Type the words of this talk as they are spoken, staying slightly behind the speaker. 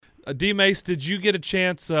D. Mace, did you get a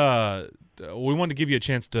chance? We wanted to give you a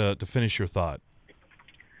chance to finish your thought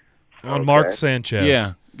on Mark Okay. Sanchez.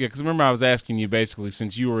 Yeah, because remember I was asking you basically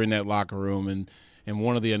since you were in that locker room and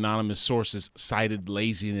one of the anonymous sources cited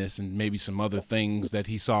laziness and maybe some other things that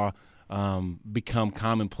he saw become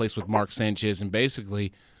commonplace with Mark Sanchez and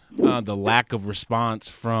basically the lack of response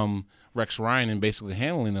from Rex Ryan and basically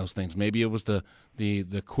handling those things. Maybe it was the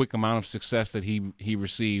quick amount of success that he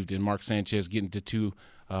received in Mark Sanchez getting to two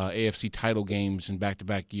AFC title games in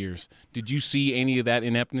back-to-back years. Did you see any of that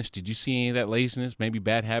ineptness? Did you see any of that laziness, maybe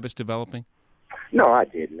bad habits developing? No, I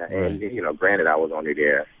didn't. Right. And, granted, I was only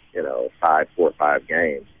there, 4 or 5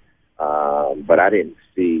 games. But I didn't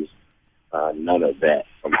see none of that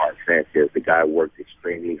from Mark Sanchez. The guy worked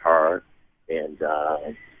extremely hard. And,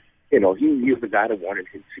 he was the guy that wanted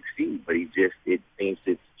to succeed. But it seems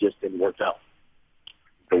it just didn't work out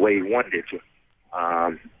the way he wanted it to.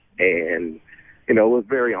 And, it was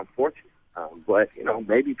very unfortunate. But,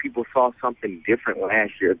 maybe people saw something different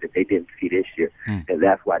last year that they didn't see this year, and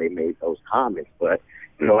that's why they made those comments. But,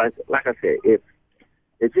 like I said, if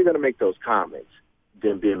you're going to make those comments,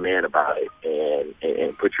 then be a man about it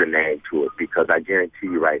and put your name to it, because I guarantee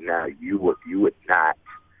you right now you would not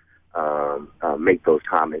make those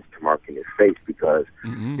comments to Mark in his face because,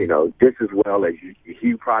 just as well as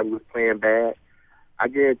he probably was playing bad, I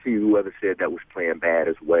guarantee you whoever said that was playing bad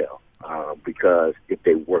as well. Because if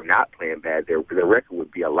they were not playing bad, their record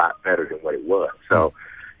would be a lot better than what it was. So,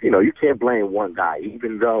 you can't blame one guy,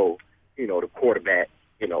 even though, the quarterback,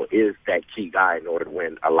 is that key guy in order to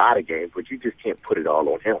win a lot of games, but you just can't put it all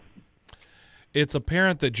on him. It's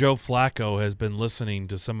apparent that Joe Flacco has been listening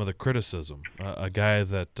to some of the criticism, a guy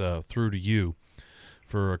that threw to you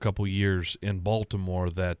for a couple years in Baltimore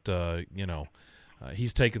that,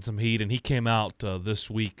 he's taken some heat, and he came out this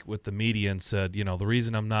week with the media and said, the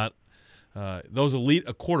reason I'm not those elite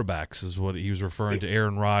quarterbacks is what he was referring to,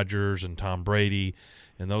 Aaron Rodgers and Tom Brady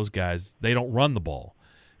and those guys, they don't run the ball.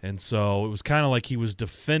 And so it was kind of like he was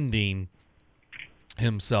defending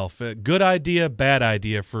himself. Good idea, bad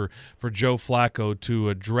idea for Joe Flacco to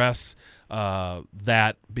address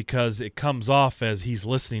that because it comes off as he's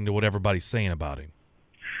listening to what everybody's saying about him.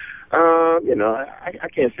 I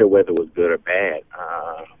can't say whether it was good or bad.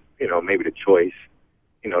 Maybe the choice,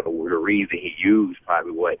 the reason he used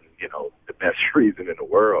probably wasn't, the best reason in the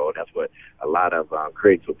world. That's what a lot of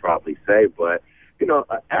critics would probably say. But,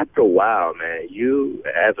 after a while, man, you,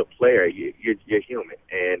 as a player, you're human.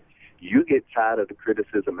 And you get tired of the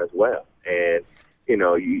criticism as well. And,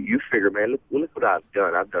 you figure, man, look what I've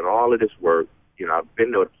done. I've done all of this work. I've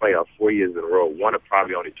been to the playoffs 4 years in a row. One of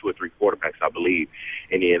probably only 2 or 3 quarterbacks, I believe,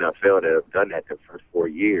 in the NFL that have done that the first 4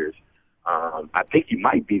 years. I think you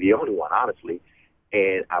might be the only one, honestly.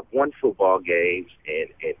 And I've won football games, and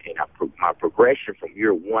my progression from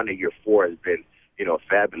year 1 to year 4 has been,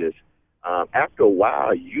 fabulous. After a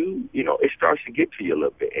while, it starts to get to you a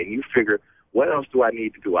little bit, and you figure, what else do I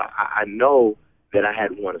need to do? I know that I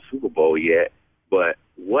hadn't won a Super Bowl yet, but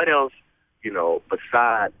what else,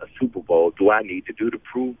 besides a Super Bowl, do I need to do to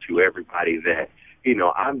prove to everybody that,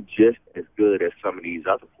 I'm just as good as some of these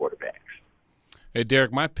other quarterbacks? Hey,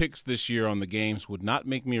 Derrick, my picks this year on the games would not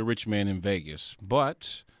make me a rich man in Vegas,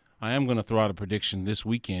 but I am going to throw out a prediction this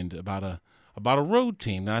weekend about a road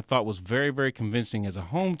team that I thought was very, very convincing as a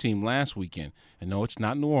home team last weekend. And no, it's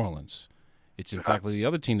not New Orleans. It's, in fact, the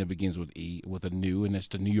other team that begins with E, with a new, and it's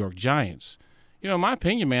the New York Giants. In my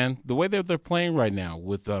opinion, man, the way that they're playing right now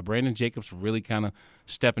with Brandon Jacobs really kind of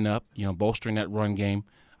stepping up, bolstering that run game.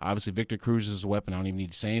 Obviously, Victor Cruz is a weapon. I don't even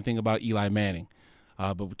need to say anything about Eli Manning.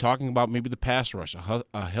 But we're talking about maybe the pass rush,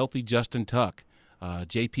 a healthy Justin Tuck,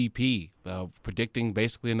 JPP, predicting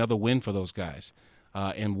basically another win for those guys.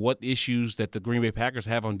 And what issues that the Green Bay Packers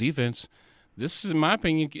have on defense, this, in my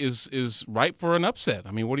opinion, is ripe for an upset.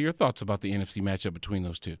 I mean, what are your thoughts about the NFC matchup between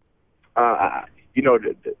those two? I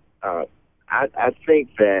think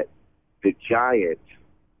that the Giants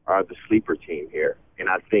are the sleeper team here. And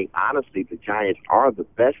I think, honestly, the Giants are the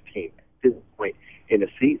best team at this point in the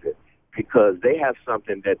season because they have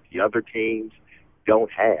something that the other teams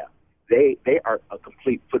don't have. They are a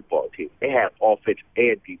complete football team. They have offense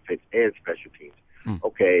and defense and special teams.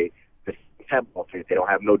 Okay, the Saints have offense. They don't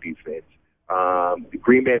have no defense. The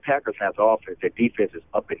Green Bay Packers has offense. Their defense is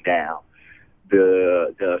up and down.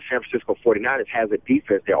 The San Francisco 49ers has a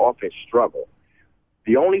defense. Their offense struggle.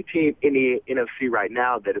 The only team in the NFC right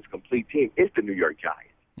now that is a complete team is the New York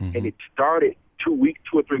Giants. Mm-hmm. And it started 2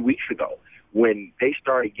 or 3 weeks ago when they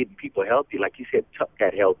started getting people healthy. Like you said, Tuck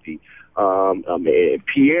got healthy. And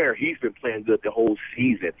Pierre, he's been playing good the whole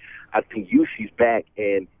season. I think UC's back,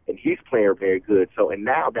 and he's playing very good. So, and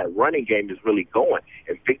now that running game is really going.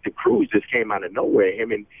 And Victor just came out of nowhere.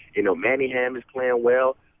 Him and, Manningham is playing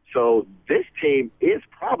well. So this team is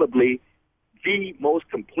probably the most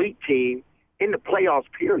complete team in the playoffs,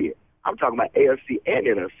 period. I'm talking about AFC and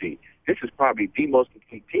NFC. This is probably the most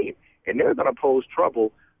complete team. And they're going to pose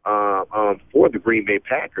trouble for the Green Bay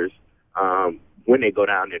Packers when they go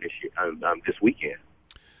down there this weekend.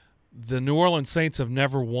 The New Orleans Saints have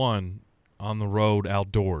never won on the road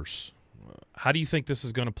outdoors. How do you think this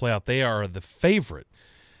is going to play out? They are the favorite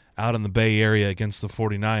out in the Bay Area against the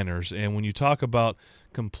 49ers. And when you talk about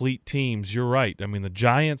complete teams, you're right. I mean, the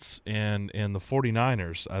Giants and the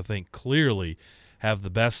 49ers, I think, clearly have the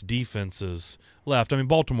best defenses left. I mean,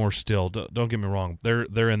 Baltimore still, don't get me wrong,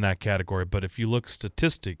 they're in that category. But if you look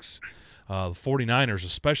statistics, the 49ers,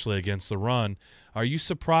 especially against the run, are you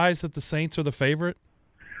surprised that the Saints are the favorite?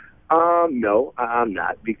 No, I'm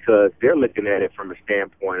not, because they're looking at it from a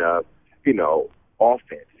standpoint of,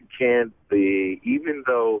 offense. Even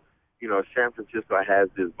though, San Francisco has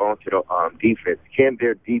this vaunted defense, can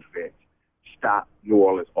their defense stop New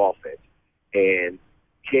Orleans offense? And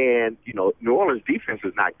New Orleans defense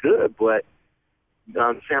is not good, but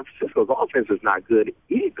San Francisco's offense is not good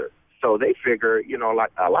either. So they figure,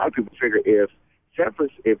 like a lot of people figure, if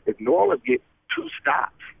New Orleans get 2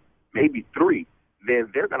 stops, maybe 3,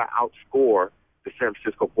 then they're going to outscore the San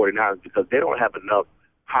Francisco 49ers because they don't have enough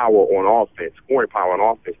power on offense, scoring power on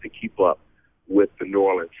offense to keep up with the New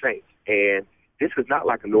Orleans Saints. And this is not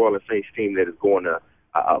like a New Orleans Saints team that is going to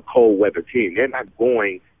a cold weather team. They're not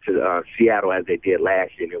going to Seattle as they did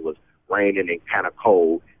last year, and it was raining and kind of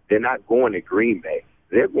cold. They're not going to Green Bay.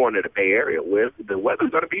 They're going to the Bay Area where the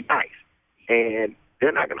weather's going to be nice. And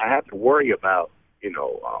they're not going to have to worry about,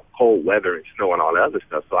 cold weather and snow and all that other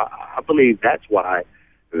stuff. So I believe that's why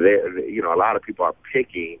a lot of people are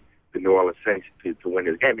picking the New Orleans Saints to win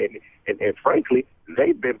this game. And frankly,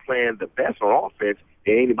 they've been playing the best on offense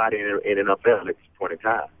than anybody in NFL at this point in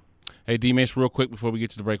time. Hey, D-Mace, real quick before we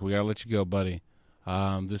get to the break, we got to let you go, buddy.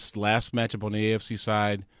 This last matchup on the AFC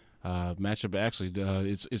side,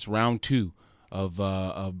 it's round 2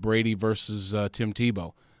 of Brady versus Tim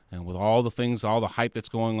Tebow. And with all the things, all the hype that's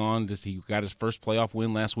going on, he got his first playoff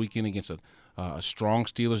win last weekend against a strong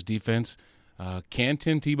Steelers defense. Can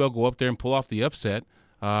Tim Tebow go up there and pull off the upset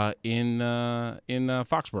in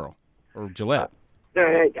Foxborough or Gillette?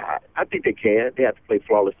 I think they can. They have to play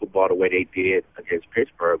flawless football the way they did against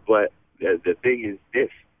Pittsburgh. But the thing is this.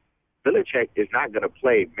 Belichick is not going to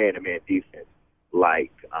play man-to-man defense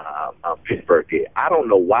like Pittsburgh did. I don't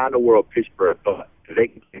know why in the world Pittsburgh thought that they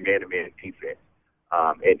could play man-to-man defense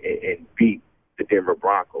and beat the Denver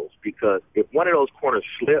Broncos, because if one of those corners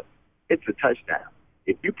slip, it's a touchdown.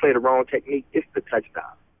 If you play the wrong technique, it's the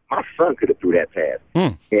touchdown. My son could have threw that pass.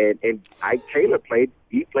 And Ike Taylor played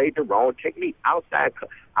the wrong technique. Outside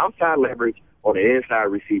leverage on an inside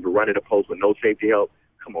receiver running the post with no safety help.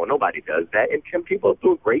 Come on, nobody does that. And Tim Tebow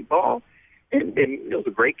threw a great ball, and it was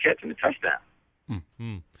a great catch and a touchdown.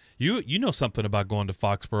 Mm-hmm. You know something about going to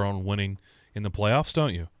Foxborough and winning in the playoffs,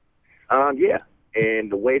 don't you? Yeah.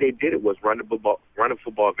 And the way they did it was running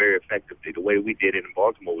football very effectively. The way we did it in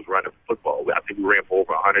Baltimore was running football. I think we ran for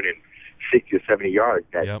over 160 or 70 yards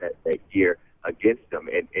that year against them.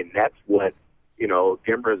 And that's what,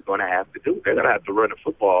 Denver is going to have to do. They're going to have to run the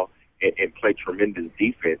football and play tremendous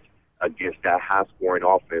defense against that high-scoring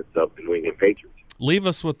offense of the New England Patriots. Leave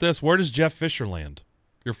us with this. Where does Jeff Fisher land,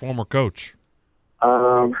 your former coach?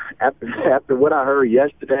 After what I heard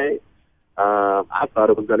yesterday, I thought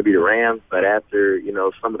it was going to be the Rams, but after,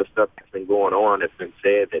 some of the stuff that's been going on, it's been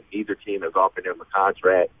said that neither team has offered him a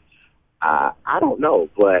contract. I don't know,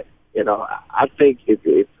 but, I think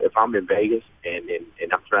if I'm in Vegas and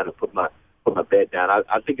I'm trying to put my bet down,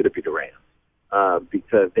 I think it'll be the Rams,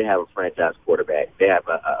 because they have a franchise quarterback. They have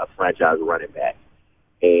a franchise running back.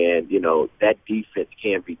 And, that defense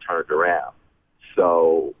can be turned around.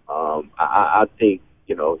 So I think,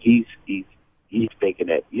 he's thinking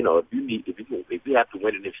that, if you have to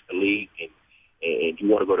win in this league and you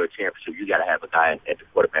want to go to a championship, you got to have a guy at the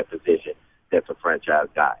quarterback position that's a franchise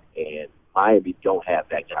guy. And Miami don't have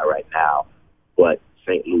that guy right now, but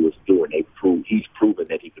St. Louis do, and he's proven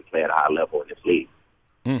that he can play at a high level in this league.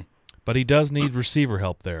 But he does need receiver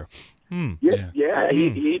help there. Yeah,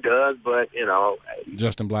 he does, but,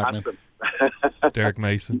 Justin Blackman. Derrick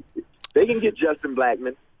Mason. They can get Justin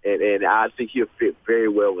Blackman. And I think he'll fit very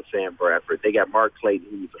well with Sam Bradford. They got Mark Clayton,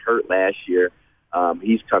 who was hurt last year.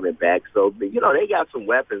 He's coming back. So, they got some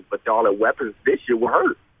weapons, but all the weapons this year were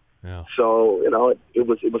hurt. Yeah. So, it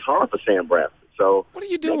was hard for Sam Bradford. So what are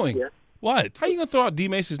you doing? What? How you gonna throw out D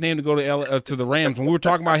Mace's name to go to the Rams when we were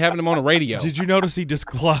talking about having him on the radio? Did you notice he just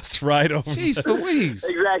glossed right over? Jeez Louise.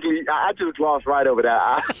 Exactly. I just glossed right over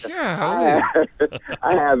that. Yeah.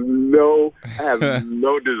 I have no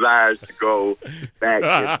desires to go back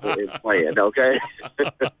and playing. Okay.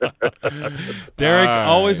 Derrick, All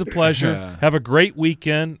always a right. pleasure. Have a great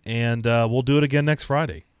weekend, and we'll do it again next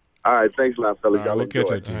Friday. All right. Thanks a lot, fellas. All right, Y'all we'll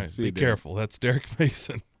catch enjoy. up to you. All right, See be you, Derrick. careful. That's Derrick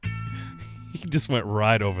Mason. He just went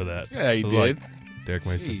right over that. Yeah, he It was did. like, Derrick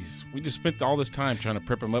Mason. Jeez, we just spent all this time trying to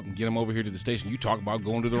prep him up and get him over here to the station. You talk about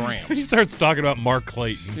going to the He Rams. starts talking about Mark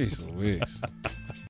Clayton. Jeez Louise.